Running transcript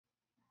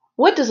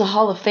What does a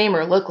Hall of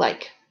Famer look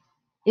like?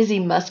 Is he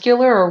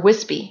muscular or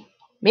wispy?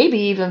 Maybe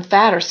even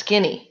fat or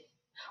skinny?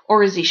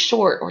 Or is he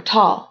short or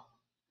tall?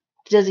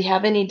 Does he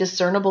have any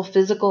discernible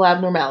physical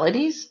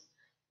abnormalities?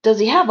 Does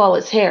he have all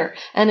his hair?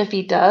 And if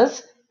he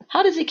does,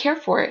 how does he care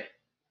for it?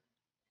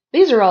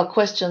 These are all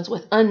questions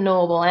with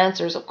unknowable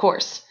answers, of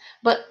course,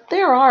 but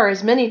there are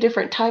as many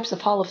different types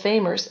of Hall of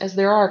Famers as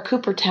there are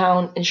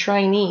Coopertown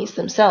enshrinees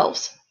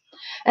themselves.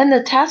 And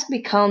the task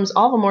becomes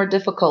all the more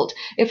difficult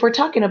if we're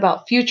talking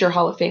about future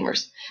Hall of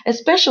Famers,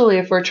 especially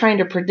if we're trying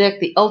to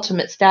predict the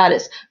ultimate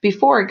status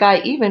before a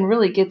guy even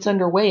really gets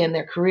underway in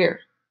their career.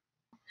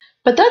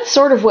 But that's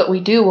sort of what we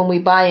do when we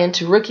buy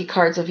into rookie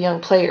cards of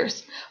young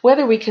players,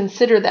 whether we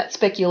consider that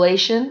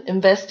speculation,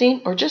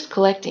 investing, or just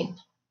collecting.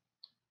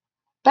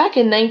 Back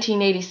in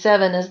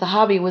 1987, as the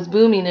hobby was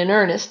booming in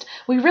earnest,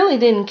 we really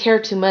didn't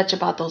care too much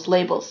about those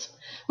labels.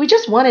 We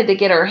just wanted to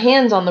get our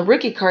hands on the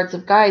rookie cards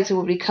of guys who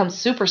would become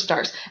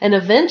superstars and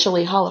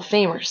eventually Hall of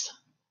Famers.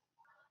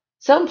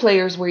 Some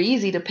players were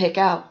easy to pick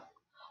out.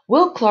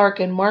 Will Clark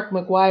and Mark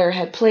McGwire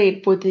had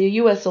played with the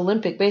U.S.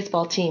 Olympic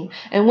baseball team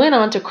and went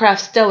on to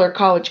craft stellar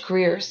college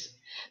careers.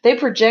 They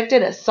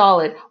projected as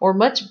solid or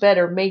much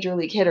better major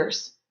league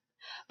hitters.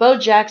 Bo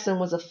Jackson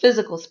was a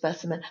physical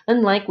specimen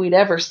unlike we'd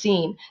ever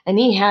seen, and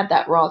he had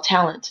that raw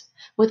talent,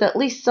 with at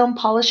least some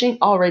polishing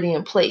already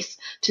in place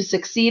to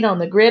succeed on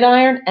the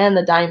gridiron and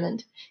the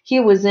diamond.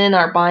 He was in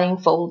our buying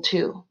fold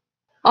too.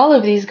 All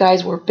of these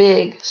guys were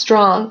big,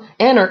 strong,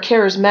 and are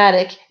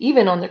charismatic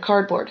even on their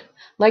cardboard,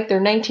 like their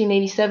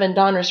 1987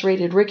 Donruss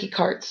rated rookie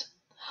cards.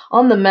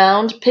 On the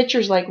mound,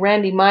 pitchers like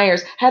Randy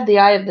Myers had the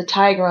eye of the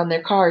tiger on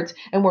their cards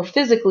and were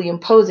physically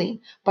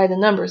imposing, by the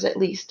numbers at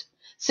least.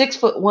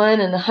 6'1"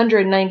 and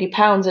 190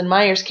 pounds in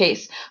Myers'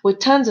 case, with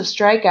tons of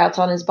strikeouts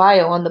on his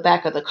bio on the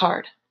back of the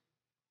card.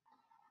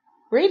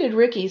 Rated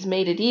rookies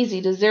made it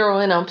easy to zero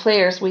in on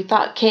players we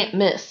thought can't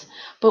miss,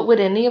 but would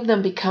any of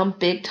them become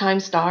big-time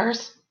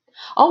stars?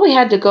 All we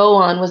had to go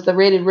on was the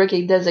rated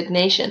rookie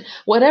designation,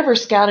 whatever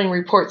scouting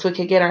reports we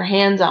could get our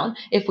hands on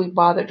if we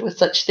bothered with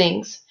such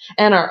things,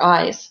 and our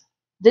eyes.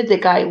 Did the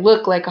guy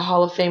look like a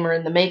Hall of Famer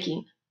in the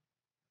making?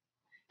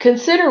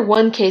 Consider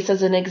one case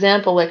as an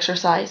example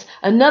exercise,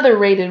 another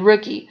rated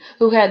rookie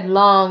who had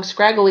long,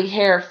 scraggly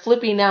hair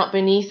flipping out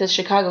beneath his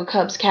Chicago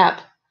Cubs cap,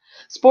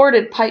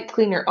 sported pipe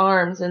cleaner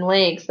arms and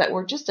legs that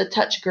were just a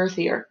touch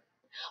girthier,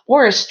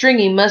 wore a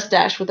stringy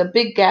mustache with a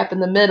big gap in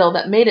the middle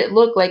that made it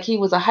look like he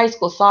was a high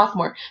school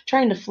sophomore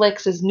trying to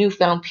flex his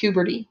newfound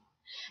puberty,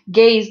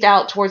 gazed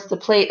out towards the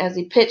plate as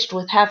he pitched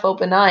with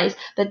half-open eyes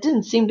that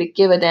didn't seem to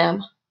give a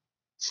damn.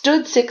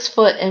 Stood 6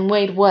 foot and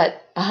weighed what,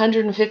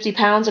 150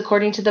 pounds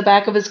according to the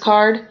back of his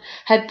card?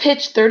 Had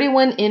pitched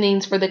 31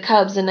 innings for the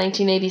Cubs in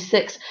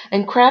 1986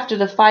 and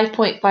crafted a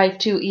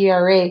 5.52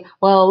 ERA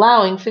while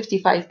allowing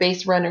 55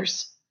 base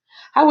runners.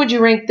 How would you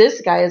rank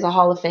this guy as a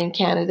Hall of Fame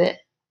candidate?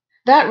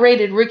 That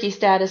rated rookie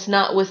status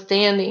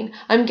notwithstanding,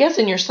 I'm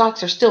guessing your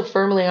socks are still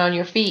firmly on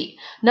your feet,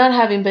 not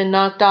having been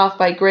knocked off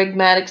by Greg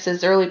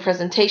Maddux's early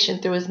presentation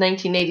through his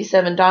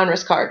 1987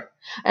 Donruss card,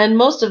 and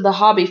most of the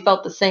hobby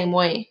felt the same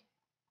way.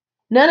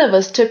 None of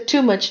us took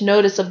too much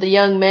notice of the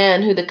young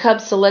man who the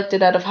Cubs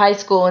selected out of high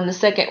school in the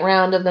second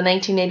round of the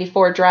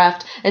 1984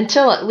 draft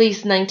until at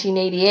least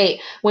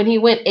 1988, when he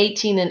went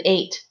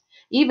 18-8.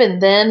 Even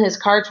then, his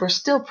cards were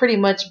still pretty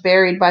much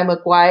buried by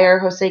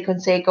McGwire, Jose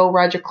Canseco,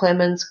 Roger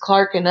Clemens,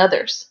 Clark, and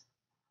others.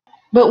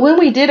 But when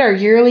we did our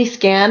yearly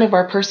scan of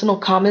our personal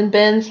common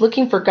bins,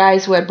 looking for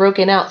guys who had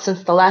broken out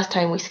since the last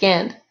time we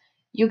scanned,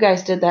 you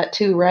guys did that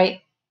too,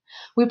 right?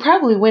 We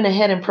probably went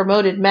ahead and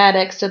promoted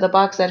Maddux to the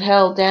box that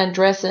held Dan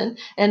Dressen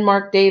and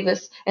Mark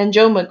Davis and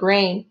Joe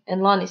McGrain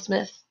and Lonnie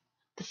Smith,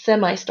 the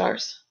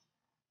semi-stars.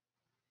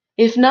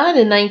 If not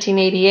in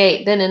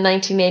 1988, then in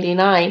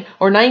 1989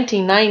 or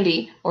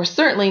 1990 or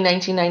certainly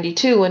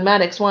 1992 when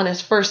Maddux won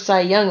his first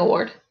Cy Young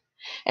Award.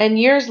 And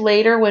years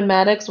later when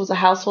Maddux was a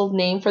household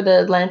name for the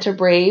Atlanta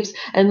Braves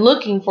and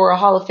looking for a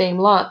Hall of Fame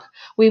lock,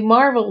 we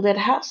marveled at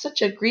how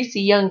such a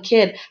greasy young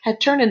kid had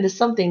turned into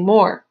something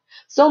more.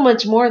 So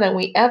much more than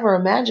we ever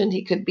imagined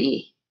he could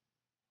be.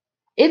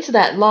 It's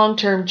that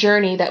long-term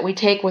journey that we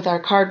take with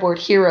our cardboard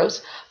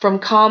heroes, from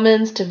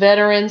commons to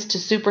veterans to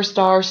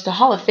superstars to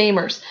Hall of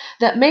Famers,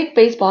 that make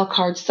baseball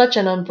cards such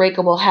an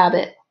unbreakable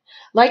habit.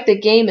 Like the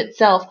game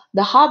itself,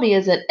 the hobby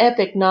is an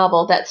epic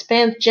novel that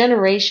spans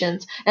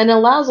generations and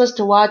allows us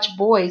to watch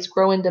boys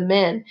grow into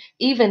men,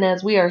 even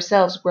as we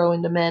ourselves grow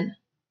into men.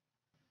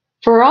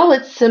 For all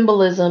its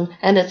symbolism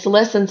and its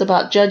lessons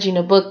about judging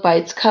a book by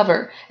its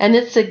cover and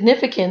its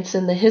significance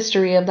in the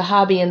history of the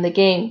hobby and the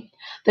game,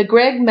 the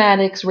Greg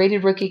Maddux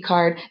rated rookie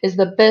card is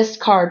the best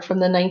card from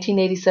the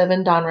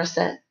 1987 Donruss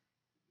set.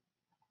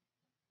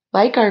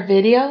 Like our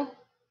video?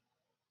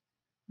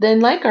 Then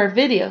like our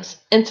videos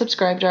and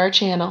subscribe to our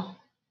channel.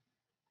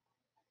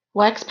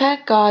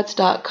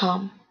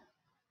 waxpackgods.com